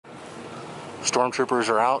Stormtroopers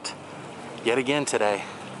are out yet again today,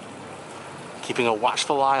 keeping a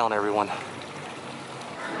watchful eye on everyone.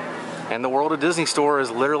 And the World of Disney store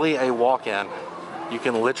is literally a walk-in. You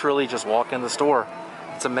can literally just walk in the store.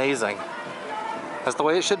 It's amazing. That's the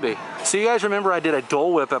way it should be. So you guys remember I did a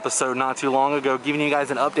Dole Whip episode not too long ago, giving you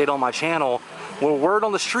guys an update on my channel. Well, word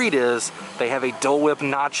on the street is they have a Dole Whip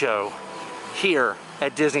Nacho here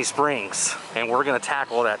at Disney Springs, and we're gonna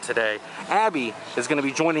tackle that today. Abby is gonna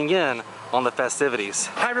be joining in on the festivities.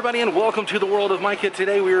 Hi everybody, and welcome to the World of Micah.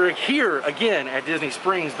 Today we are here again at Disney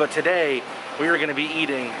Springs, but today we are gonna be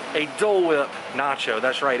eating a Dole Whip Nacho.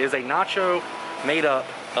 That's right, it is a nacho made up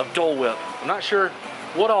of Dole Whip. I'm not sure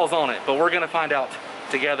what all's on it, but we're gonna find out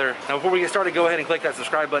together. Now before we get started, go ahead and click that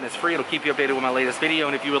subscribe button. It's free, it'll keep you updated with my latest video.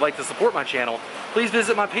 And if you would like to support my channel, please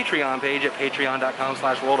visit my Patreon page at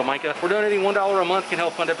patreon.com/worldofmicah. We're donating $1 a month can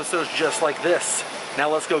help fund episodes just like this. Now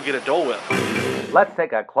let's go get a Dole Whip. Let's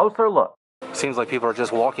take a closer look. Seems like people are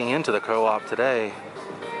just walking into the co-op today.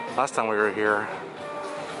 Last time we were here,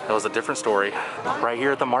 it was a different story. Right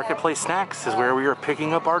here at the Marketplace Snacks is where we are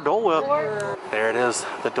picking up our Dole Whip. There it is,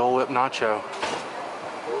 the Dole Whip Nacho.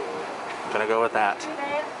 Gonna go with that.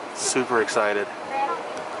 Super excited.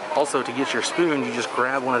 Also, to get your spoon, you just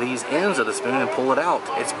grab one of these ends of the spoon and pull it out.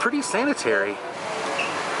 It's pretty sanitary.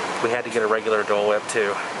 We had to get a regular Dole Whip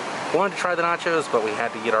too. Wanted to try the nachos, but we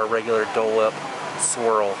had to get our regular Dole Whip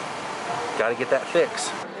swirl. Gotta get that fix.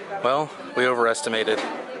 Well, we overestimated.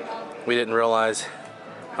 We didn't realize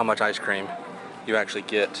how much ice cream you actually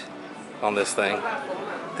get on this thing.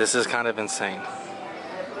 This is kind of insane.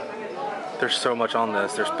 There's so much on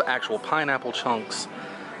this. There's actual pineapple chunks,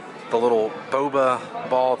 the little boba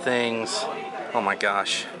ball things. Oh my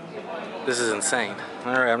gosh, this is insane.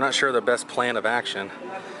 All right, I'm not sure the best plan of action.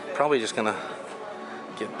 Probably just gonna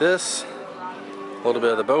get this, a little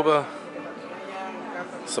bit of the boba,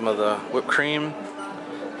 some of the whipped cream,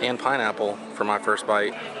 and pineapple for my first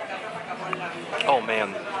bite. Oh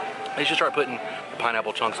man, they should start putting the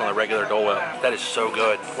pineapple chunks on the regular Dole Whip. That is so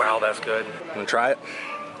good. Wow, that's good. You wanna try it?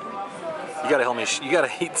 You gotta help me, you gotta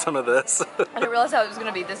eat some of this. I didn't realize how it was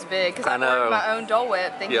gonna be this big, because I ordered my own Dole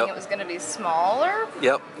Whip thinking it was gonna be smaller.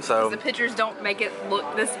 Yep, so. The pictures don't make it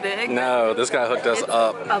look this big. No, this guy hooked us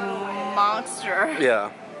up. A monster. Yeah.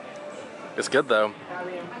 It's good though.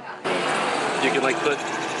 You can like put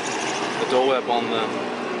the Dole Whip on the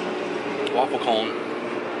waffle cone.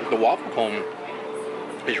 The waffle cone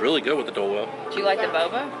is really good with the Dole Whip. Do you like the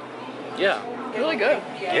boba? Yeah. Really good.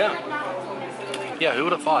 Yeah. Yeah, who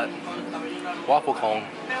would have thought? Waffle cone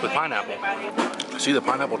with pineapple. See the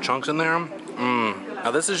pineapple chunks in there?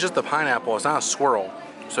 Now this is just the pineapple, it's not a swirl.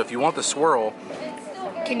 So if you want the swirl...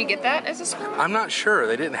 Can you get that as a swirl? I'm not sure,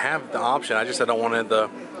 they didn't have the option. I just said I wanted the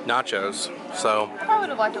nachos, so... I would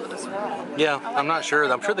have liked it with a swirl. Yeah, I'm not sure.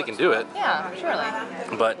 I'm sure they can do it. Yeah, surely.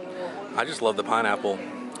 But I just love the pineapple,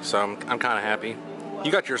 so I'm kind of happy.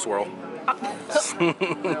 You got your swirl.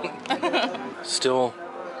 Still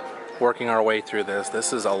working our way through this.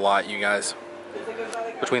 This is a lot, you guys.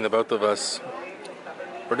 Between the both of us,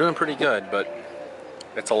 we're doing pretty good, but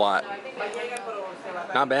it's a lot.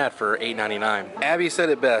 Not bad for $8.99. Abby said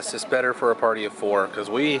it best, it's better for a party of 4,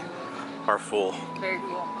 because we are full. Very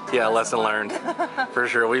cool. Yeah, lesson learned. For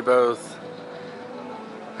sure, we both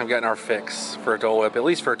have gotten our fix for a Dole Whip, at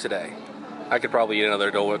least for today. I could probably eat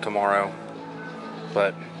another Dole Whip tomorrow,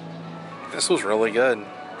 but this was really good.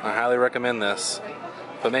 I highly recommend this.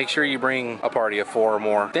 But make sure you bring a party of 4 or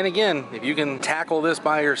more. Then again, if you can tackle this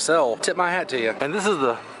by yourself, tip my hat to you. And this is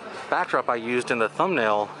the backdrop I used in the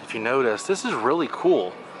thumbnail, if you notice. This is really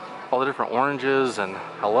cool. All the different oranges, and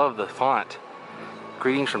I love the font.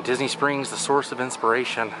 Greetings from Disney Springs, the source of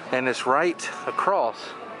inspiration. And it's right across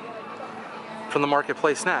from the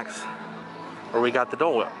Marketplace Snacks, where we got the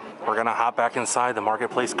Dole Whip. We're gonna hop back inside the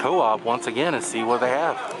Marketplace Co-op once again and see what they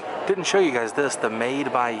have. Didn't show you guys this, the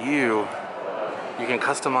Made by You. You can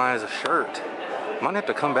customize a shirt. Might have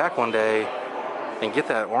to come back one day and get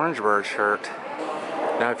that Orange Bird shirt.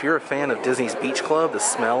 Now, if you're a fan of Disney's Beach Club, the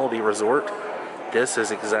smell of the resort, this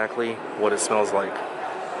is exactly what it smells like.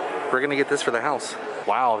 We're gonna get this for the house.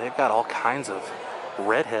 Wow, they've got all kinds of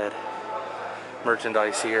redhead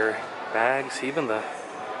merchandise here. Bags, even the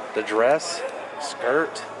dress,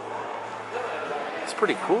 skirt. It's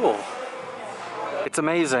pretty cool. It's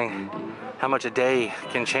amazing how much a day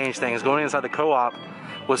can change things. Going inside the co-op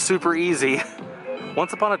was super easy.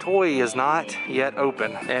 Once Upon a Toy is not yet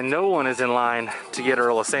open, and no one is in line to get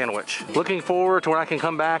Earl a sandwich. Looking forward to when I can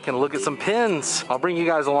come back and look at some pins. I'll bring you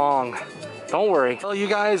guys along. Don't worry. Well, you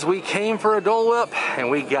guys, we came for a Dole Whip, and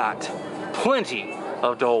we got plenty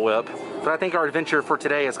of Dole Whip. But I think our adventure for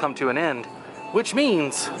today has come to an end. which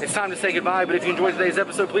means it's time to say goodbye. But if you enjoyed today's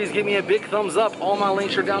episode, please give me a big thumbs up. All my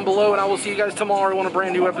links are down below, and I will see you guys tomorrow on a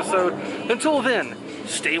brand new episode. Until then,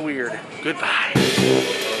 stay weird. Goodbye.